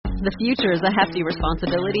The future is a hefty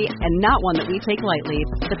responsibility and not one that we take lightly.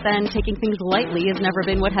 But then, taking things lightly has never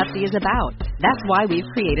been what Hefty is about. That's why we've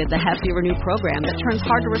created the Hefty Renew program that turns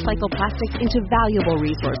hard-to-recycle plastics into valuable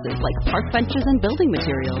resources like park benches and building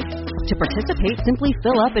materials. To participate, simply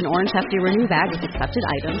fill up an orange Hefty Renew bag with accepted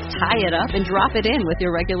items, tie it up, and drop it in with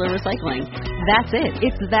your regular recycling. That's it.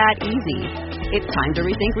 It's that easy. It's time to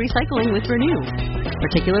rethink recycling with Renew.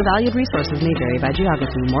 Particular valued resources may vary by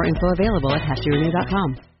geography. More info available at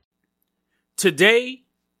heftyrenew.com. Today,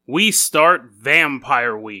 we start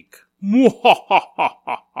Vampire Week. With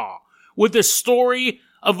the story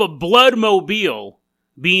of a bloodmobile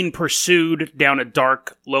being pursued down a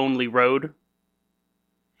dark, lonely road.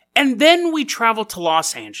 And then we travel to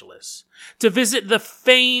Los Angeles to visit the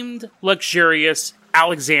famed, luxurious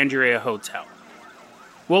Alexandria Hotel.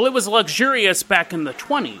 Well, it was luxurious back in the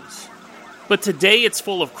 20s, but today it's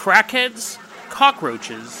full of crackheads,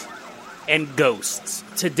 cockroaches, and ghosts.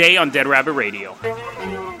 Today on Dead Rabbit Radio.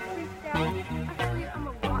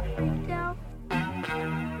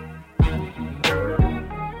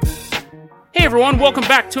 Hey everyone, welcome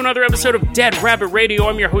back to another episode of Dead Rabbit Radio.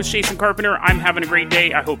 I'm your host, Jason Carpenter. I'm having a great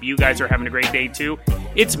day. I hope you guys are having a great day too.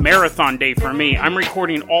 It's marathon day for me. I'm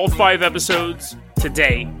recording all 5 episodes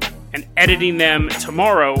today and editing them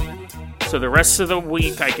tomorrow. So the rest of the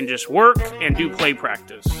week I can just work and do play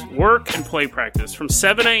practice. Work and play practice. From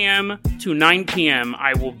 7 a.m. to 9 p.m.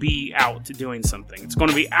 I will be out doing something. It's going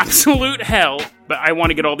to be absolute hell, but I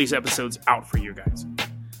want to get all these episodes out for you guys.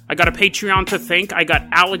 I got a Patreon to thank. I got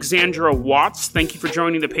Alexandra Watts. Thank you for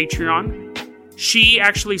joining the Patreon. She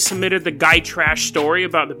actually submitted the Guy Trash story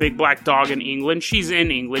about the big black dog in England. She's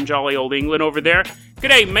in England, jolly old England over there.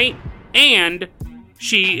 G'day, mate. And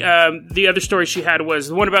she, the other story she had was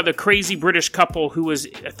the one about the crazy British couple who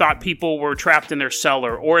thought people were trapped in their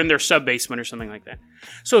cellar or in their sub-basement or something like that.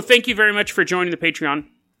 So thank you very much for joining the Patreon.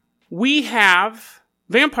 We have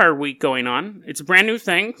Vampire Week going on. It's a brand new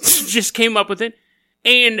thing. Just came up with it.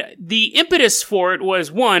 And the impetus for it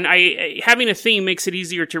was, one, having a theme makes it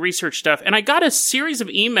easier to research stuff. And I got a series of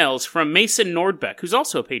emails from Mason Nordbeck, who's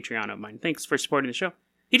also a Patreon of mine. Thanks for supporting the show.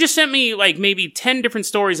 He just sent me like maybe 10 different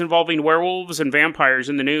stories involving werewolves and vampires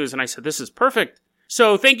in the news. And I said, this is perfect.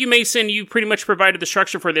 So thank you, Mason. You pretty much provided the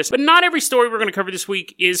structure for this. But not every story we're going to cover this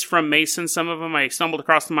week is from Mason. Some of them I stumbled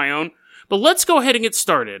across on my own. But let's go ahead and get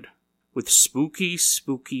started with spooky,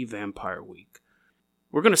 spooky Vampire Week.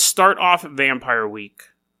 We're going to start off Vampire Week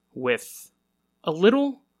with a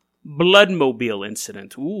little bloodmobile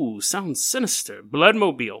incident. Ooh, sounds sinister.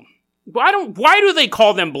 Bloodmobile. Why do they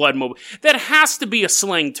call them bloodmobile? That has to be a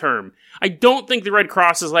slang term. I don't think the Red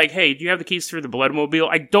Cross is like, hey, do you have the keys for the bloodmobile?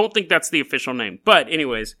 I don't think that's the official name. But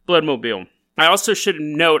anyways, bloodmobile. I also should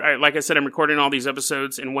note, like I said, I'm recording all these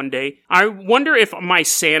episodes in one day. I wonder if my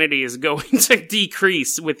sanity is going to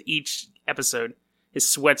decrease with each episode. His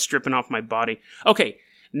sweat's dripping off my body. Okay,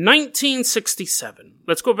 1967.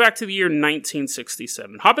 Let's go back to the year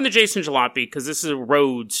 1967. Hop into Jason Jalopy, because this is a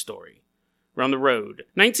road story. We're on the road.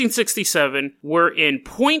 1967, we're in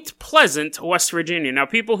Point Pleasant, West Virginia. Now,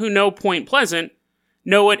 people who know Point Pleasant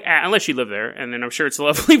know it, unless you live there, and then I'm sure it's a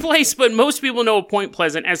lovely place, but most people know Point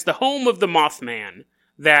Pleasant as the home of the Mothman.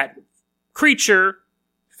 That creature,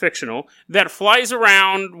 fictional, that flies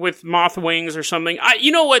around with moth wings or something.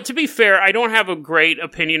 You know what, to be fair, I don't have a great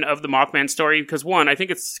opinion of the Mothman story, because one, I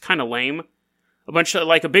think it's kind of lame. A bunch of,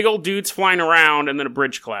 like, a big old dude's flying around, and then a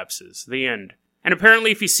bridge collapses. The end. And apparently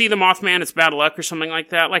if you see the Mothman, it's bad luck or something like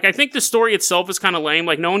that. Like, I think the story itself is kind of lame.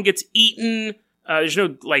 Like, no one gets eaten. There's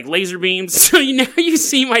no, like, laser beams. So now you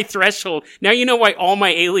see my threshold. Now you know why all my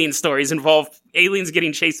alien stories involve aliens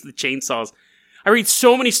getting chased with chainsaws. I read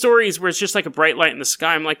so many stories where it's just like a bright light in the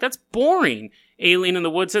sky. I'm like, that's boring. Alien in the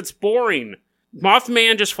woods, that's boring.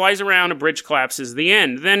 Mothman just flies around, a bridge collapses, the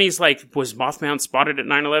end. Then he's like, was Mothman spotted at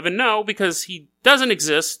 9/11? No, because he doesn't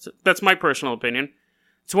exist. That's my personal opinion.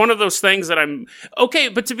 It's one of those things that okay,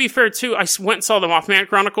 but to be fair too, I went and saw the Mothman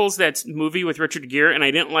Chronicles, that movie with Richard Gere, and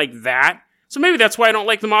I didn't like that. So maybe that's why I don't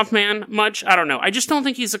like the Mothman much. I don't know. I just don't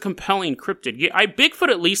think he's a compelling cryptid. Bigfoot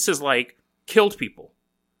at least is like, killed people.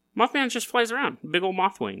 Mothman just flies around. Big old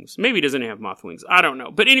moth wings. Maybe he doesn't have moth wings. I don't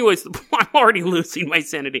know. But anyways, I'm already losing my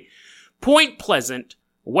sanity. Point Pleasant,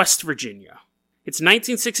 West Virginia. It's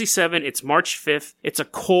 1967. It's March 5th. It's a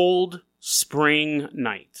cold spring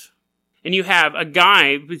night. And you have a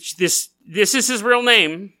guy, this is his real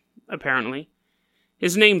name, apparently.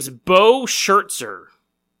 His name's Bo Schertzer.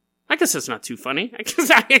 I guess that's not too funny. I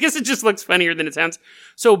guess it just looks funnier than it sounds.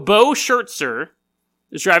 So Bo Schertzer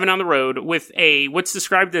is driving on the road with what's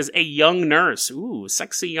described as a young nurse. Ooh,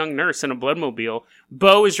 sexy young nurse in a bloodmobile.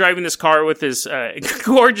 Bo is driving this car with his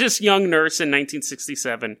gorgeous young nurse in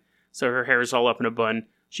 1967. so her hair is all up in a bun.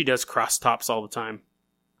 She does cross tops all the time.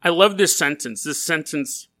 I love this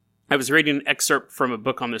sentence. I was reading an excerpt from a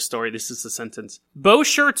book on this story. This is the sentence. Bo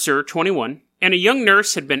Schertzer, 21, and a young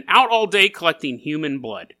nurse had been out all day collecting human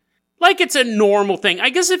blood. Like it's a normal thing. I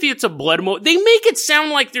guess if it's a blood they make it sound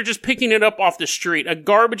like they're just picking it up off the street. A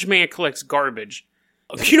garbage man collects garbage.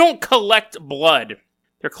 You don't collect blood.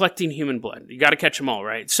 They're collecting human blood. You gotta catch them all,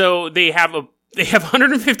 right? So they have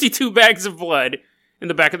 152 bags of blood in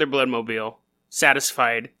the back of their Bloodmobile.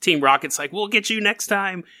 Satisfied. Team Rocket's like, we'll get you next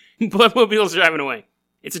time. Bloodmobile's driving away.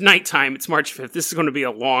 It's nighttime. It's March 5th. This is going to be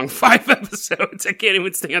a long 5 episodes. I can't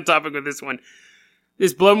even stay on topic with this one.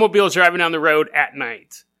 This Bloodmobile is driving down the road at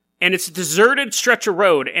night. And it's a deserted stretch of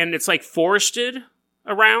road, and it's like forested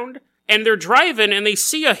around. And they're driving, and they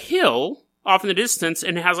see a hill off in the distance,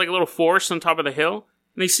 and it has like a little forest on top of the hill.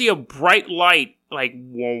 And they see a bright light, like,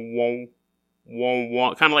 whoa, whoa, whoa,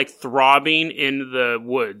 whoa, kind of like throbbing in the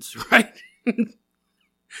woods, right?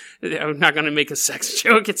 I'm not going to make a sex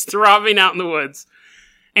joke. It's throbbing out in the woods.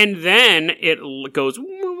 And then it goes,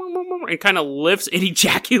 and kind of lifts, it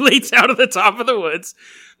ejaculates out of the top of the woods.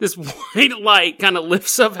 This white light kind of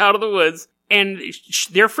lifts up out of the woods, and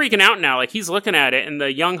they're freaking out now. Like, he's looking at it, and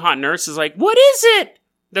the young hot nurse is like, what is it?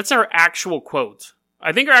 That's her actual quote.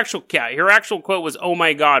 I think her actual quote was, oh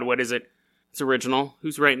my God, what is it? It's original.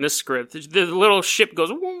 Who's writing this script? The little ship goes,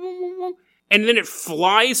 and then it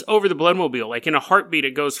flies over the Bloodmobile. Like, in a heartbeat,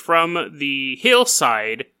 it goes from the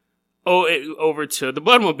hillside over to the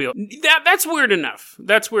Bloodmobile. That's weird enough.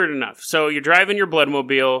 That's weird enough. So you're driving your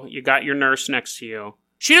Bloodmobile. You got your nurse next to you.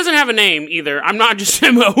 She doesn't have a name either. I'm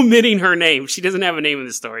omitting her name. She doesn't have a name in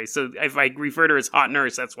the story. So if I refer to her as Hot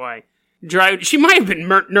Nurse, that's why. She might have been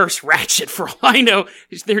Nurse Ratchet for all I know.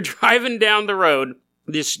 They're driving down the road.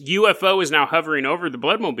 This UFO is now hovering over the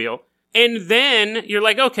Bloodmobile. And then you're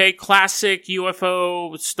like, okay, classic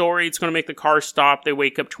UFO story. It's going to make the car stop. They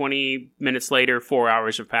wake up 20 minutes later, 4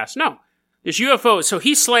 hours have passed. No. This UFO, so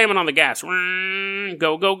he's slamming on the gas.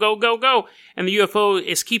 Go, go, go, go, go. And the UFO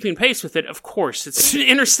is keeping pace with it. Of course, it's an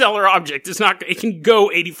interstellar object. It can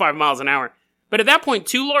go 85 miles an hour. But at that point,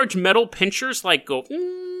 two large metal pinchers go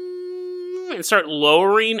and start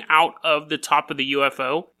lowering out of the top of the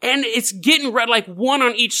UFO. And it's getting red, like one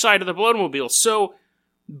on each side of the Bloodmobile. So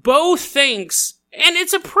Bo thinks, and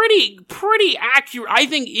it's a pretty accurate, I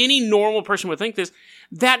think any normal person would think this,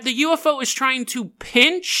 that the UFO is trying to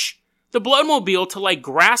pinch the Bloodmobile to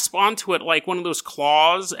grasp onto it like one of those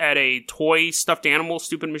claws at a toy stuffed animal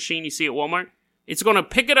stupid machine you see at Walmart. It's going to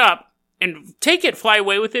pick it up and take it, fly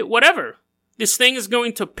away with it, whatever. This thing is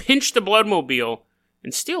going to pinch the Bloodmobile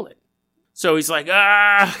and steal it. So he's like,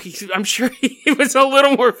 I'm sure he was a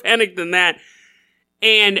little more panicked than that.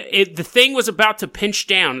 And the thing was about to pinch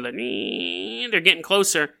down. They're getting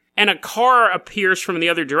closer. And a car appears from the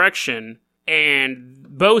other direction. And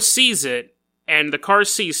Bo sees it. And the car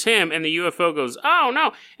sees him. And the UFO goes, oh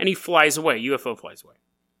no. And he flies away. UFO flies away.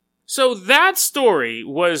 So that story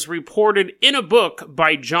was reported in a book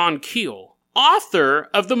by John Keel, author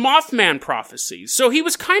of the Mothman Prophecies. So he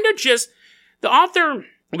was kind of the author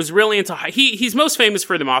was really into he's most famous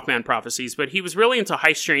for the Mothman Prophecies, but he was really into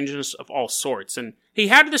high strangeness of all sorts. And he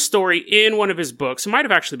had this story in one of his books. It might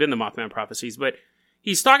have actually been the Mothman Prophecies, but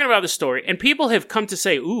he's talking about the story, and people have come to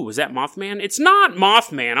say, ooh, is that Mothman? It's not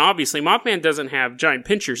Mothman, obviously. Mothman doesn't have giant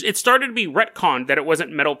pinchers. It started to be retconned that it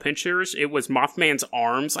wasn't metal pinchers, it was Mothman's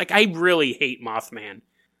arms. I really hate Mothman.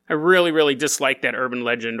 I really, really dislike that urban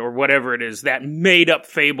legend, or whatever it is, that made-up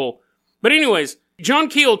fable. But anyways, John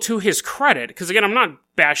Keel, to his credit, because again, I'm not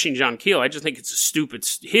bashing John Keel, I just think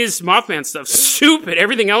it's his Mothman stuff's stupid,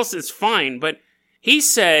 everything else is fine, but he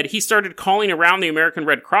said he started calling around the American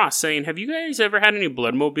Red Cross saying, have you guys ever had any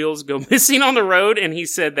Bloodmobiles go missing on the road? And he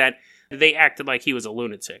said that they acted like he was a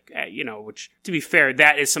lunatic, which, to be fair,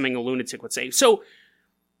 that is something a lunatic would say. So,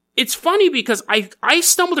 it's funny because I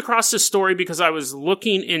stumbled across this story because I was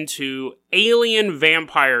looking into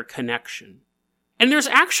alien-vampire connection. And there's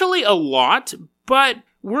actually a lot, but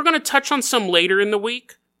we're going to touch on some later in the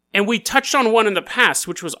week. And we touched on one in the past,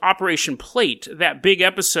 which was Operation Plate, that big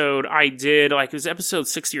episode I did, it was episode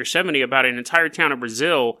 60 or 70, about an entire town of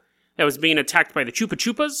Brazil that was being attacked by the Chupa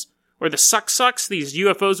Chupas, or the Suck-Sucks. These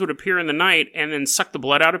UFOs would appear in the night and then suck the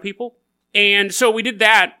blood out of people. And so we did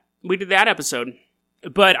that episode.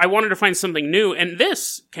 But I wanted to find something new, and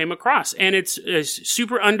this came across, and it's a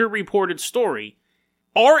super underreported story.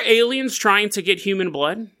 Are aliens trying to get human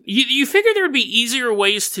blood? You figure there would be easier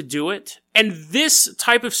ways to do it, and this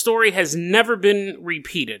type of story has never been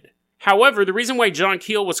repeated. However, the reason why John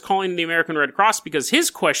Keel was calling the American Red Cross, because his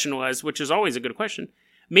question was, which is always a good question,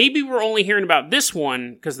 maybe we're only hearing about this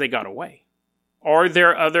one because they got away.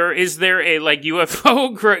 Is there a like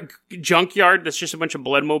UFO junkyard that's just a bunch of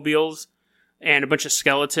bloodmobiles and a bunch of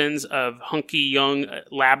skeletons of hunky young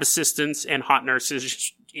lab assistants and hot nurses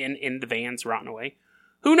just in the vans rotting away?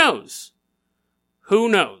 Who knows? Who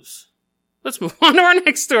knows? Let's move on to our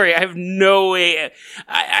next story. I have no way.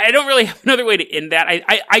 I don't really have another way to end that.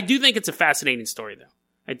 I do think it's a fascinating story, though.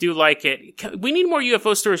 I do like it. We need more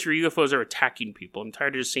UFO stories where UFOs are attacking people. I'm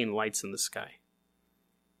tired of just seeing lights in the sky.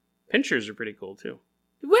 Pinchers are pretty cool, too.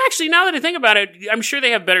 Well, actually, now that I think about it, I'm sure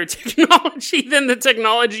they have better technology than the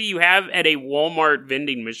technology you have at a Walmart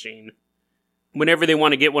vending machine. Whenever they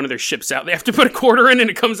want to get one of their ships out, they have to put a quarter in and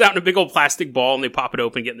it comes out in a big old plastic ball and they pop it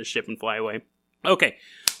open, get in the ship, and fly away. Okay,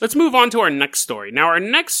 let's move on to our next story. Now, our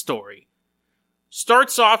next story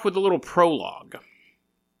starts off with a little prologue.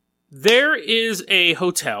 There is a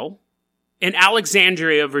hotel in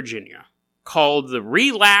Alexandria, Virginia, called the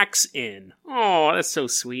Relax Inn. Oh, that's so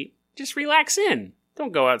sweet. Just relax in.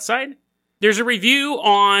 Don't go outside. There's a review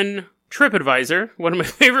on TripAdvisor, one of my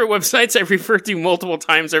favorite websites I've referred to multiple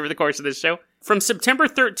times over the course of this show, from September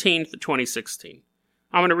 13th, 2016.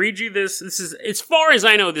 I'm going to read you this. This is, as far as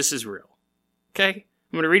I know, this is real. Okay?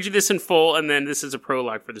 I'm going to read you this in full, and then this is a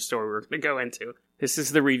prologue for the story we're going to go into. This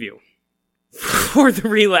is the review for the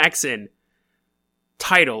Relax Inn.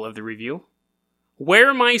 Title of the review: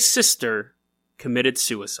 Where My Sister Committed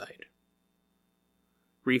Suicide.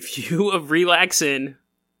 Review of Relax Inn,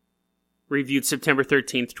 reviewed September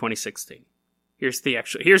 13th, 2016. Here's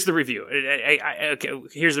the review. Okay,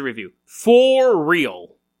 here's the review. For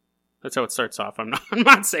real. That's how it starts off. I'm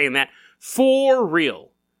not saying that. For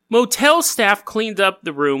real. Motel staff cleaned up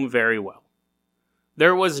the room very well.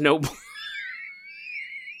 There was no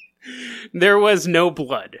There was no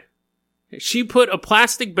blood. She put a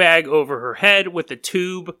plastic bag over her head with a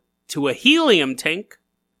tube to a helium tank.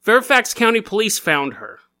 Fairfax County Police found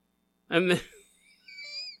her. And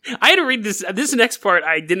I had to read this next part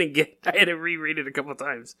I didn't get. I had to reread it a couple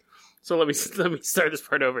times. So let me start this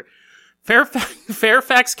part over.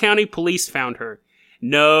 Fairfax County Police found her.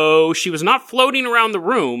 No, she was not floating around the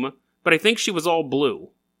room, but I think she was all blue.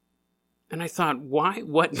 And I thought, why?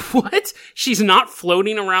 What? She's not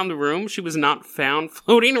floating around the room? She was not found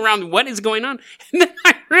floating around? What is going on? And then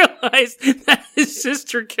I realized that his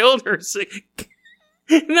sister killed herself.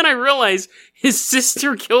 And then I realized his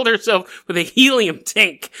sister killed herself with a helium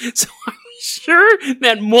tank. So I'm sure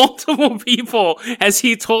that multiple people, as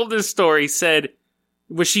he told this story, said,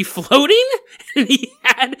 was she floating? And he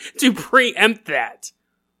had to preempt that.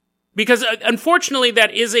 Because unfortunately,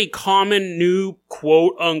 that is a common new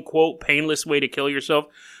quote-unquote painless way to kill yourself.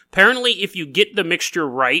 Apparently, if you get the mixture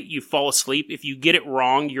right, you fall asleep. If you get it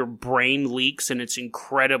wrong, your brain leaks and it's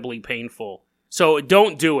incredibly painful. So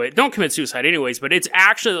don't do it. Don't commit suicide anyways, but it's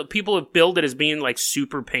actually, people have billed it as being like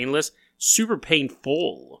super painless, super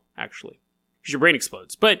painful, actually. Because your brain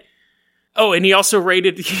explodes. But, oh, and he also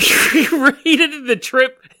rated the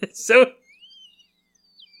trip.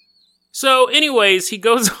 So anyways, he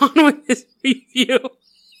goes on with his review.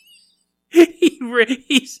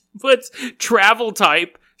 He puts travel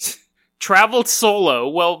type, traveled solo.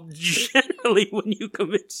 Well, generally when you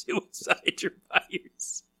commit suicide, you're by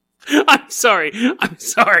yourself. I'm sorry.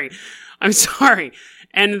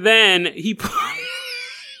 And then he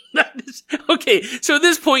okay, so at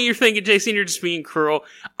this point you're thinking, Jason, you're just being cruel.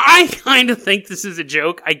 I kind of think this is a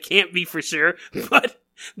joke. I can't be for sure, but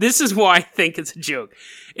this is why I think it's a joke.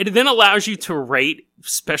 It then allows you to rate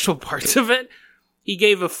special parts of it. He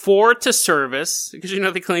gave a 4 to service, because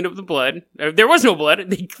they cleaned up the blood. There was no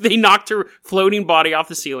blood. They knocked her floating body off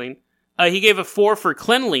the ceiling. He gave a 4 for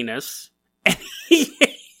cleanliness. And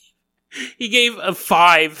he gave a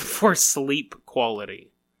 5 for sleep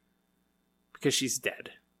quality. Because she's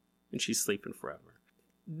dead. And she's sleeping forever.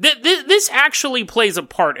 This actually plays a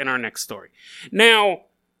part in our next story. Now,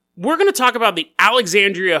 we're going to talk about the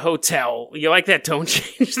Alexandria Hotel. You like that tone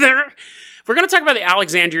change there? We're going to talk about the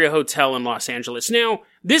Alexandria Hotel in Los Angeles. Now,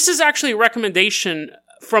 this is actually a recommendation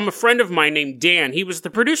from a friend of mine named Dan. He was the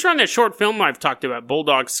producer on that short film I've talked about,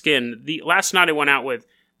 Bulldog Skin. Last night I went out with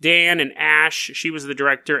Dan and Ash. She was the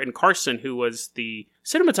director, and Carson, who was the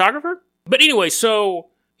cinematographer. But anyway, so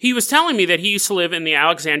he was telling me that he used to live in the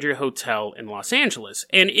Alexandria Hotel in Los Angeles.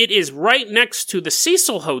 And it is right next to the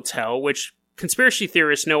Cecil Hotel, which conspiracy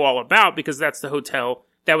theorists know all about because that's the hotel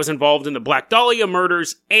that was involved in the Black Dahlia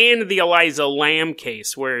murders and the Eliza Lamb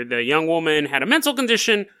case, where the young woman had a mental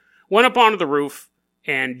condition, went up onto the roof,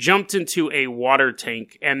 and jumped into a water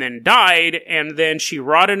tank, and then died, and then she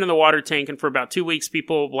rotted in the water tank, and for about 2 weeks,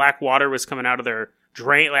 black water was coming out of their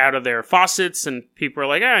drain out of their faucets, and people are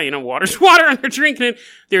like, water's water, and they're drinking it.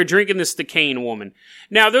 They're drinking this decaying woman.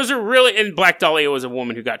 Now, those are really, and Black Dahlia was a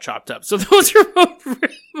woman who got chopped up. So those are both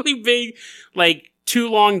really big, like, too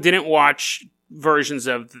long didn't watch versions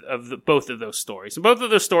of both of those stories. And both of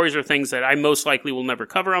those stories are things that I most likely will never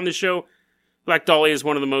cover on the show. Black Dahlia is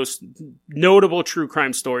one of the most notable true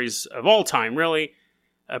crime stories of all time, really.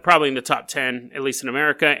 Probably in the top 10, at least in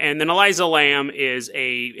America. And then Eliza Lamb is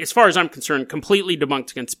as far as I'm concerned, completely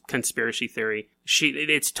debunked conspiracy theory.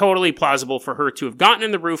 It's totally plausible for her to have gotten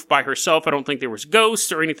in the roof by herself. I don't think there was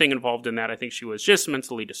ghosts or anything involved in that. I think she was just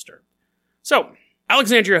mentally disturbed. So,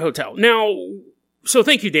 Alexandria Hotel. Now, so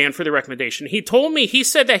thank you, Dan, for the recommendation. He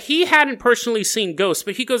said that he hadn't personally seen ghosts,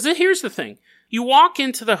 but he goes, here's the thing. You walk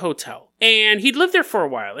into the hotel, and he'd lived there for a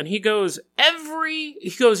while, and he goes, I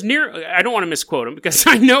don't want to misquote him, because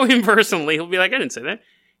I know him personally. He'll be like, I didn't say that.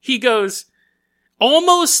 He goes,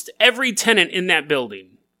 almost every tenant in that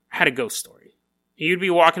building had a ghost story. You'd be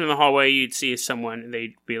walking in the hallway, you'd see someone, and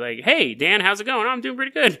they'd be like, hey, Dan, how's it going? Oh, I'm doing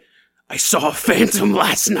pretty good. I saw a phantom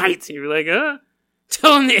last night. And you're like,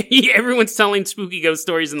 everyone's telling spooky ghost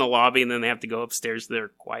stories in the lobby, and then they have to go upstairs to their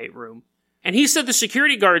quiet room. And he said the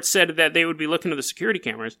security guards said that they would be looking at the security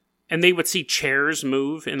cameras, and they would see chairs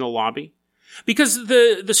move in the lobby. Because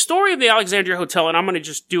the story of the Alexandria Hotel, and I'm going to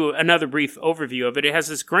just do another brief overview of it, it has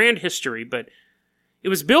this grand history, but it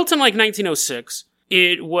was built in like 1906.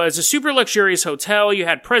 It was a super luxurious hotel. You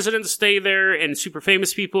had presidents stay there, and super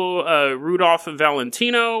famous people. Rudolph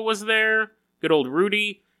Valentino was there, good old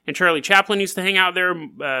Rudy. And Charlie Chaplin used to hang out there,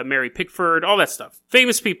 Mary Pickford, all that stuff.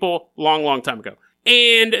 Famous people, long, long time ago.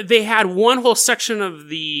 And they had one whole section of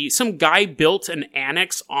some guy built an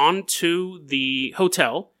annex onto the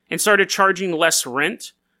hotel and started charging less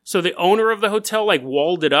rent. So the owner of the hotel,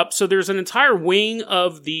 walled it up. So there's an entire wing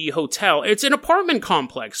of the hotel. It's an apartment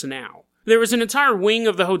complex now. There was an entire wing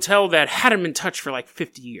of the hotel that hadn't been touched for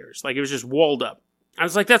 50 years. It was just walled up. I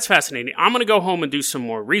was like, that's fascinating. I'm going to go home and do some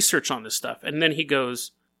more research on this stuff. And then he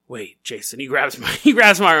goes, wait, Jason, he grabs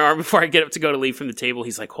my arm before I get up to go to leave from the table.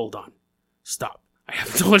 He's like, hold on, stop. I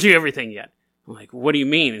haven't told you everything yet. I'm like, what do you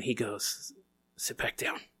mean? And he goes, sit back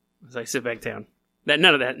down. As I sit back down. None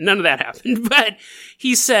of that happened. But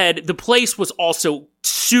he said the place was also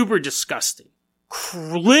super disgusting.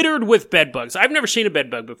 Littered with bed bugs. I've never seen a bed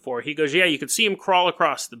bug before. He goes, yeah, you could see them crawl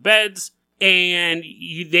across the beds. And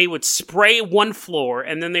they would spray one floor,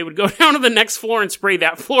 and then they would go down to the next floor and spray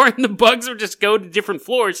that floor, and the bugs would just go to different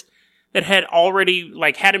floors that had already,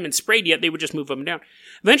 hadn't been sprayed yet. They would just move them down.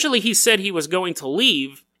 Eventually, he said he was going to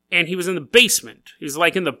leave, and he was in the basement. He was,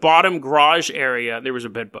 in the bottom garage area. There was a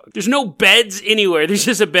bed bug. There's no beds anywhere. There's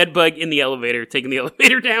just a bed bug in the elevator, taking the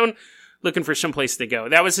elevator down, looking for someplace to go.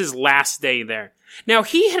 That was his last day there. Now,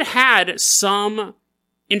 he had some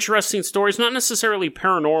interesting stories, not necessarily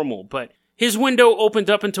paranormal, but his window opened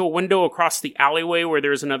up into a window across the alleyway where there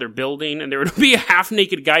was another building, and there would be a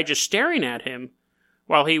half-naked guy just staring at him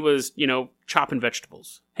while he was, chopping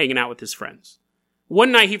vegetables, hanging out with his friends.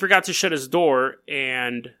 One night, he forgot to shut his door,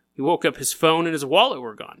 and he woke up, his phone and his wallet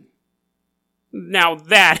were gone. Now,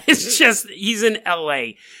 that is just, he's in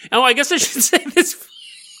L.A. Oh, I guess I should say this.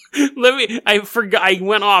 I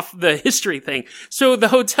went off the history thing. So the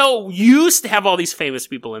hotel used to have all these famous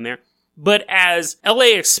people in there. But as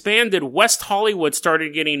LA expanded, West Hollywood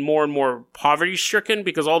started getting more and more poverty-stricken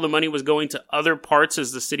because all the money was going to other parts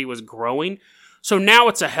as the city was growing. So now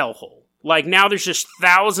it's a hellhole. Now there's just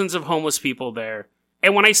thousands of homeless people there.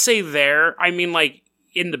 And when I say there, I mean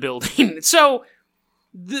in the building. So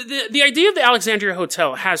the idea of the Alexandria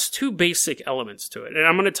Hotel has two basic elements to it. And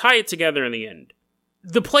I'm going to tie it together in the end.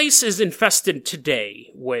 The place is infested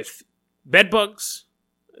today with bedbugs,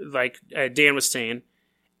 like Dan was saying,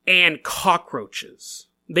 and cockroaches.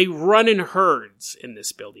 They run in herds in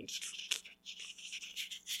this building.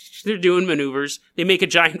 They're doing maneuvers. They make a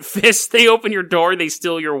giant fist. They open your door. They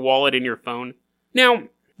steal your wallet and your phone. Now,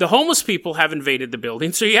 the homeless people have invaded the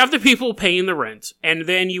building, so you have the people paying the rent, and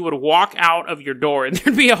then you would walk out of your door, and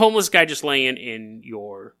there'd be a homeless guy just laying in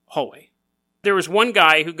your hallway. There was one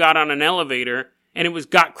guy who got on an elevator, and it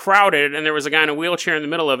got crowded, and there was a guy in a wheelchair in the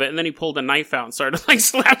middle of it, and then he pulled a knife out and started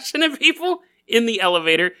slashing at people in the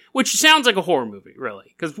elevator, which sounds like a horror movie,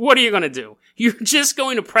 really. Because what are you going to do? You're just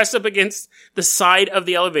going to press up against the side of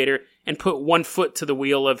the elevator and put one foot to the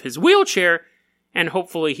wheel of his wheelchair, and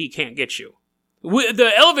hopefully he can't get you.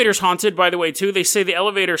 The elevator's haunted, by the way, too. They say the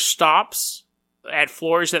elevator stops at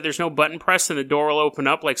floors that there's no button press and the door will open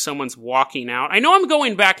up like someone's walking out. I know I'm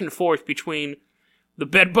going back and forth between the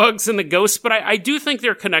bed bugs and the ghosts, but I do think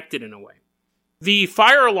they're connected in a way. The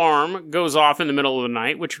fire alarm goes off in the middle of the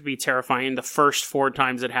night, which would be terrifying the first 4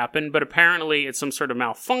 times it happened, but apparently it's some sort of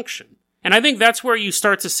malfunction. And I think that's where you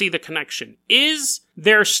start to see the connection. Is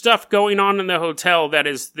there stuff going on in the hotel that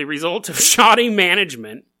is the result of shoddy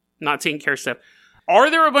management, not taking care of stuff? Are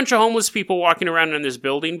there a bunch of homeless people walking around in this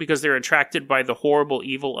building because they're attracted by the horrible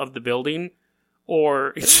evil of the building?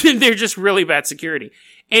 Or they're just really bad security?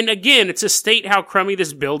 And again, it's a state how crummy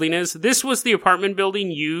this building is. This was the apartment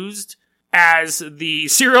building used as the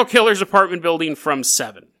serial killer's apartment building from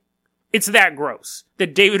Seven. It's that gross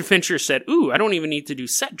that David Fincher said, ooh, I don't even need to do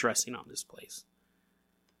set dressing on this place.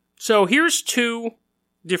 So here's 2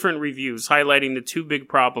 different reviews highlighting the 2 big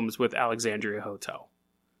problems with Alexandria Hotel.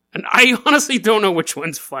 And I honestly don't know which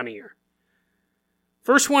one's funnier.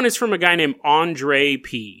 First one is from a guy named Andre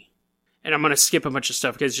P. And I'm going to skip a bunch of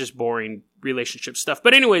stuff because it's just boring relationship stuff.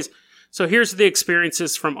 But anyways, so here's the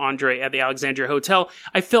experiences from Andre at the Alexandria Hotel.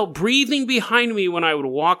 I felt breathing behind me when I would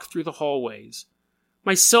walk through the hallways.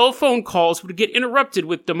 My cell phone calls would get interrupted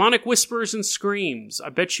with demonic whispers and screams. I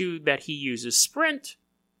bet you that he uses Sprint,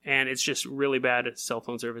 and it's just really bad cell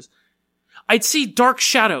phone service. I'd see dark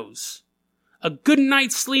shadows. A good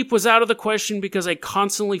night's sleep was out of the question because I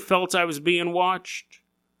constantly felt I was being watched.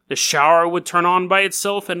 The shower would turn on by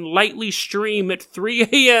itself and lightly stream at 3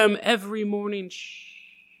 a.m. every morning.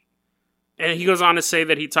 And he goes on to say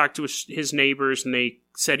that he talked to his neighbors and they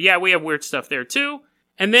said, yeah, we have weird stuff there too.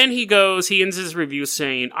 And then he ends his review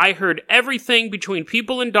saying, I heard everything between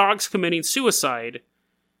people and dogs committing suicide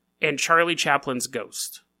and Charlie Chaplin's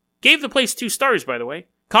ghost. Gave the place 2 stars, by the way.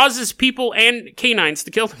 Causes people and canines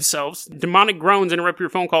to kill themselves. Demonic groans interrupt your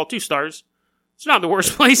phone call, 2 stars. It's not the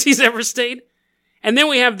worst place he's ever stayed. And then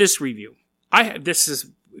we have this review.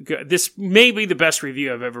 This may be the best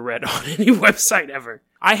review I've ever read on any website ever.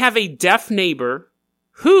 I have a deaf neighbor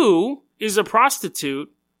who is a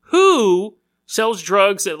prostitute who sells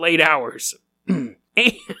drugs at late hours. And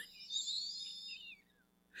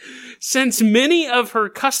since many of her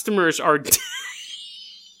customers are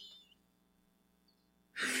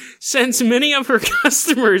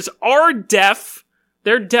deaf,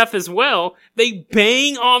 they're deaf as well, they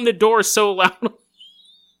bang on the door so loudly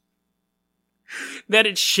that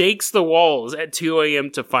it shakes the walls at 2 a.m.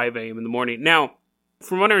 to 5 a.m. in the morning. Now,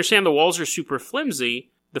 from what I understand, the walls are super flimsy.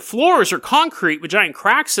 The floors are concrete with giant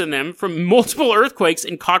cracks in them from multiple earthquakes,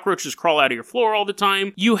 and cockroaches crawl out of your floor all the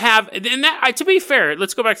time. You have, and that, to be fair,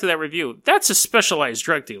 let's go back to that review. That's a specialized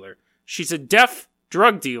drug dealer. She's a deaf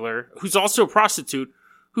drug dealer who's also a prostitute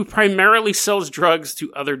who primarily sells drugs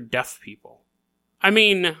to other deaf people. I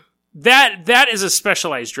mean, that is a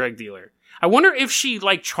specialized drug dealer. I wonder if she,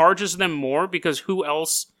 charges them more because who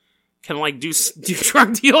else can, do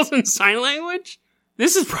drug deals in sign language?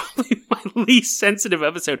 This is probably my least sensitive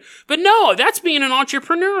episode. But no, that's being an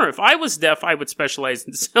entrepreneur. If I was deaf, I would specialize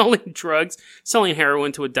in selling drugs, selling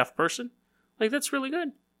heroin to a deaf person. That's really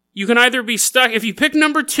good. You can either be stuck, if you pick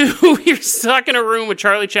number 2, you're stuck in a room with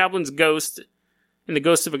Charlie Chaplin's ghost and the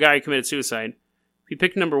ghost of a guy who committed suicide. If you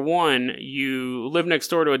pick number 1, you live next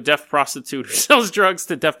door to a deaf prostitute who sells drugs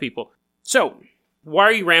to deaf people. So, why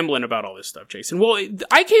are you rambling about all this stuff, Jason? Well,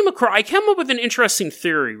 I came up with an interesting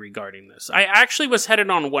theory regarding this. I actually was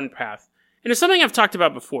headed on one path. And it's something I've talked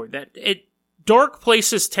about before, that dark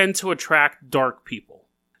places tend to attract dark people.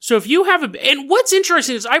 So if you have and what's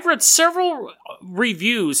interesting is I've read several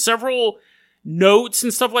reviews, several notes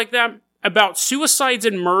and stuff like that about suicides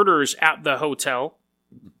and murders at the hotel.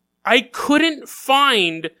 I couldn't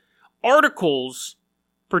find articles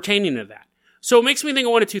pertaining to that. So it makes me think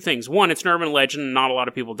of one of 2 things. 1, it's an urban legend and not a lot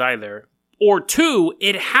of people die there. Or 2,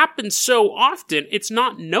 it happens so often, it's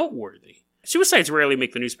not noteworthy. Suicides rarely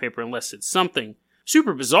make the newspaper unless it's something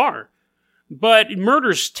super bizarre. But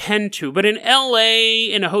murders tend to. But in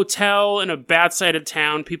LA, in a hotel, in a bad side of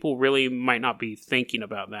town, people really might not be thinking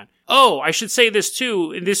about that. Oh, I should say this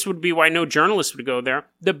too, and this would be why no journalist would go there.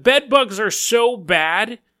 The bed bugs are so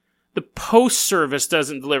bad, the post service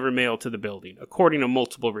doesn't deliver mail to the building, according to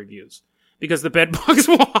multiple reviews. Because the bed bugs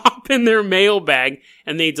will hop in their mail bag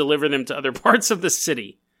and they deliver them to other parts of the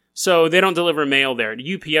city. So they don't deliver mail there.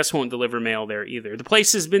 UPS won't deliver mail there either. The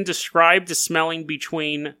place has been described as smelling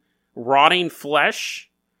between rotting flesh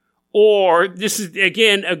or, this is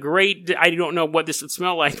again a great, I don't know what this would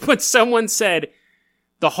smell like, but someone said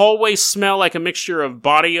the hallways smell like a mixture of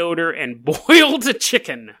body odor and boiled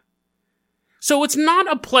chicken. So it's not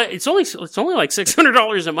it's only like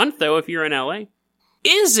 $600 a month though if you're in LA.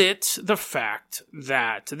 Is it the fact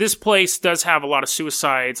that this place does have a lot of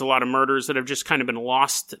suicides, a lot of murders that have just kind of been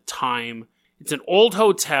lost to time? It's an old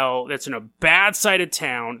hotel that's in a bad side of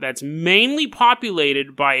town that's mainly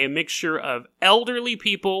populated by a mixture of elderly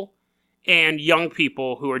people and young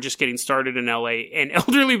people who are just getting started in LA, and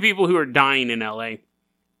elderly people who are dying in LA.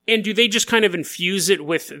 And do they just kind of infuse it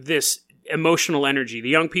with this emotional energy? The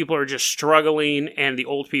young people are just struggling, and the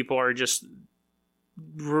old people are just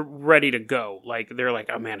ready to go. Like, they're like,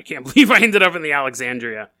 oh man, I can't believe I ended up in the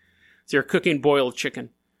Alexandria. So you're cooking boiled chicken.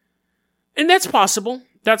 And that's possible.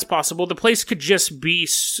 That's possible. The place could just be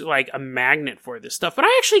like a magnet for this stuff. But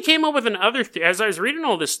I actually came up with another as I was reading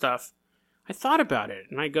all this stuff, I thought about it,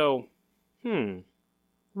 and I go,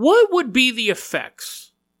 what would be the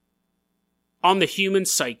effects on the human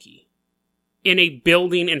psyche in a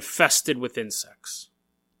building infested with insects?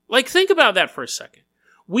 Like, think about that for a second.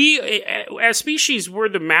 We, as species, we're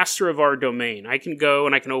the master of our domain. I can go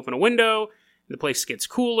and I can open a window, and the place gets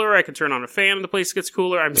cooler. I can turn on a fan, and the place gets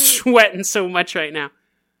cooler. I'm sweating so much right now.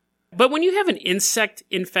 But when you have an insect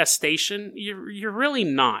infestation, you're really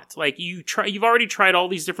not. Like, you've already tried all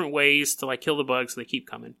these different ways to, like, kill the bugs, so they keep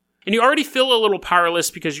coming. And you already feel a little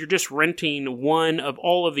powerless because you're just renting one of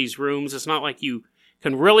all of these rooms. It's not like you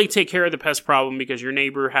can really take care of the pest problem because your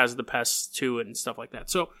neighbor has the pests too and stuff like that.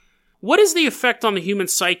 So what is the effect on the human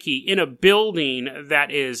psyche in a building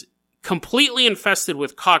that is completely infested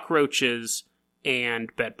with cockroaches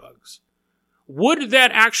and bedbugs? Would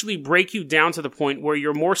that actually break you down to the point where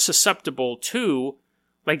you're more susceptible to,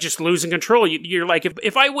 like, just losing control? You're like,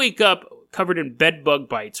 if I wake up covered in bedbug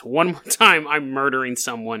bites one more time, I'm murdering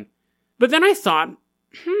someone. But then I thought,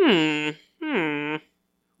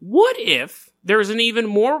 what if there's an even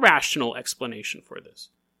more rational explanation for this?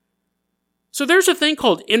 So there's a thing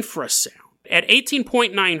called infrasound. At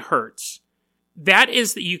 18.9 hertz, that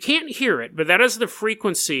is, you can't hear it, but that is the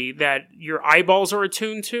frequency that your eyeballs are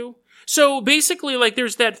attuned to. So basically, like,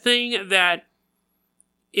 there's that thing that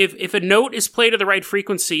if a note is played at the right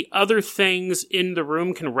frequency, other things in the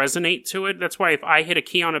room can resonate to it. That's why if I hit a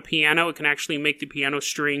key on a piano, it can actually make the piano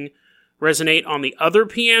string resonate on the other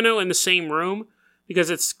piano in the same room because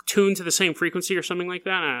it's tuned to the same frequency or something like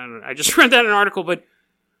that. I just read that in an article, but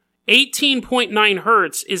 18.9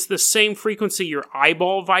 hertz is the same frequency your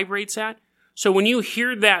eyeball vibrates at. So when you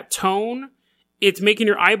hear that tone, it's making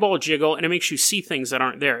your eyeball jiggle, and it makes you see things that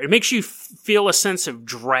aren't there. It makes you feel a sense of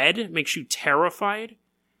dread. It makes you terrified.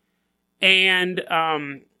 And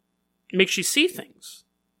it makes you see things.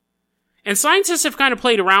 And scientists have kind of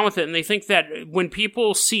played around with it, and they think that when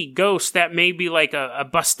people see ghosts, that may be like a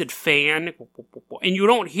busted fan, and you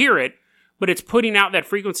don't hear it, but it's putting out that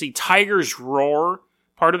frequency. Tigers roar.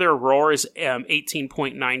 Part of their roar is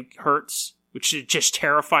 18.9 hertz, which just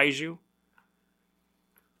terrifies you.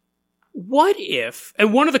 What if,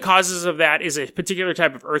 and one of the causes of that is a particular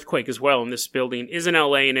type of earthquake as well, and this building is in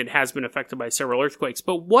LA and it has been affected by several earthquakes,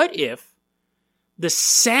 but what if the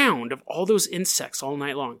sound of all those insects all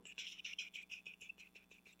night long,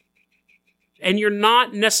 and you're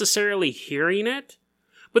not necessarily hearing it,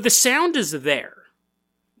 but the sound is there.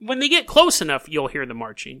 When they get close enough, you'll hear the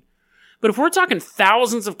marching. But if we're talking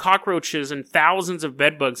thousands of cockroaches and thousands of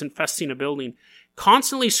bedbugs infesting a building,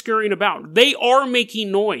 constantly scurrying about, they are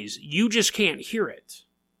making noise. You just can't hear it.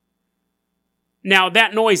 Now,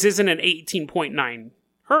 that noise isn't at 18.9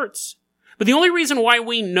 hertz. But the only reason why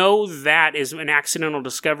we know that is an accidental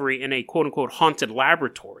discovery in a quote-unquote haunted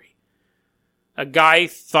laboratory. A guy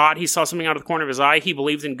thought he saw something out of the corner of his eye. He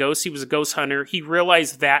believed in ghosts. He was a ghost hunter. He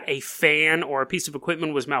realized that a fan or a piece of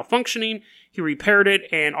equipment was malfunctioning. He repaired it,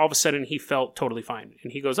 and all of a sudden he felt totally fine.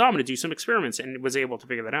 And he goes, I'm going to do some experiments, and was able to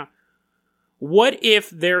figure that out. What if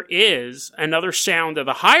there is another sound of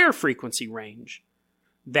a higher frequency range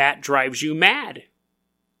that drives you mad?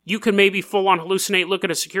 You could maybe full-on hallucinate, look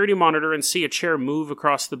at a security monitor, and see a chair move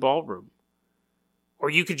across the ballroom. Or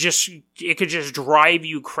it could just drive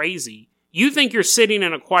you crazy. You think you're sitting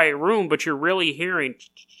in a quiet room, but you're really hearing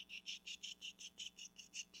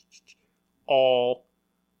all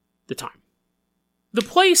the time. The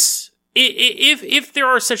place, if there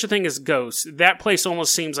are such a thing as ghosts, that place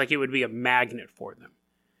almost seems like it would be a magnet for them.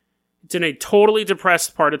 It's in a totally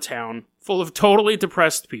depressed part of town, full of totally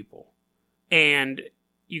depressed people. And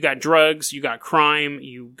you got drugs, you got crime,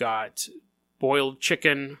 you got boiled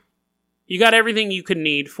chicken. You got everything you could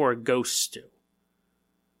need for a ghost stew.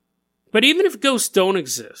 But even if ghosts don't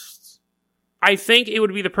exist, I think it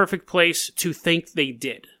would be the perfect place to think they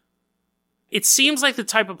did. It seems like the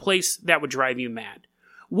type of place that would drive you mad.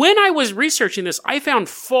 When I was researching this, I found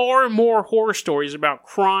far more horror stories about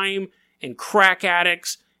crime and crack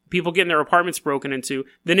addicts, people getting their apartments broken into,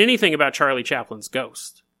 than anything about Charlie Chaplin's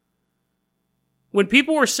ghost. When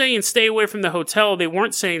people were saying stay away from the hotel, they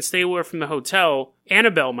weren't saying stay away from the hotel,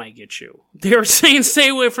 Annabelle might get you. They were saying stay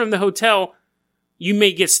away from the hotel, you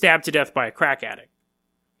may get stabbed to death by a crack addict.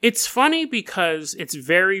 It's funny because it's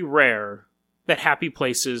very rare that happy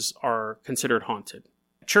places are considered haunted.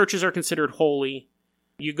 Churches are considered holy.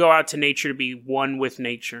 You go out to nature to be one with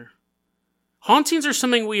nature. Hauntings are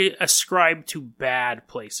something we ascribe to bad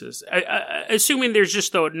places. Assuming there's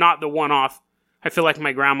just not the one-off. I feel like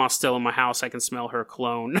my grandma's still in my house. I can smell her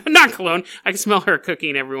cologne. Not cologne. I can smell her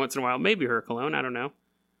cooking every once in a while. Maybe her cologne. I don't know.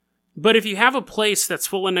 But if you have a place that's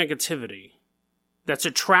full of negativity, that's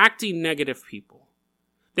attracting negative people,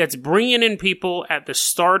 that's bringing in people at the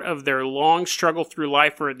start of their long struggle through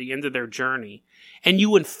life or at the end of their journey, and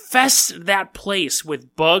you infest that place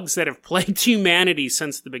with bugs that have plagued humanity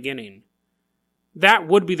since the beginning, that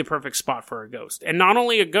would be the perfect spot for a ghost. And not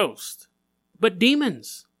only a ghost, but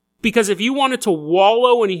demons. Because if you wanted to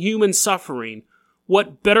wallow in human suffering,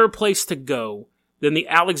 what better place to go than the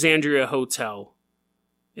Alexandria Hotel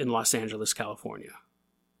in Los Angeles, California?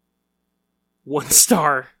 1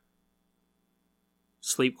 star.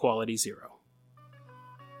 Sleep quality 0.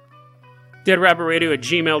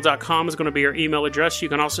 DeadRabbitRadio@gmail.com is going to be our email address. You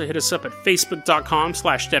can also hit us up at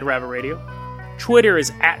Facebook.com/DeadRabbitRadio. Twitter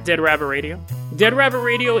is @DeadRabbitRadio. Dead Rabbit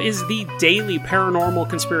Radio is the daily paranormal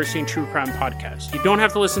conspiracy and true crime podcast. You don't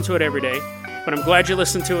have to listen to it every day, but I'm glad you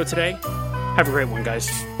listened to it today. Have a great one, guys.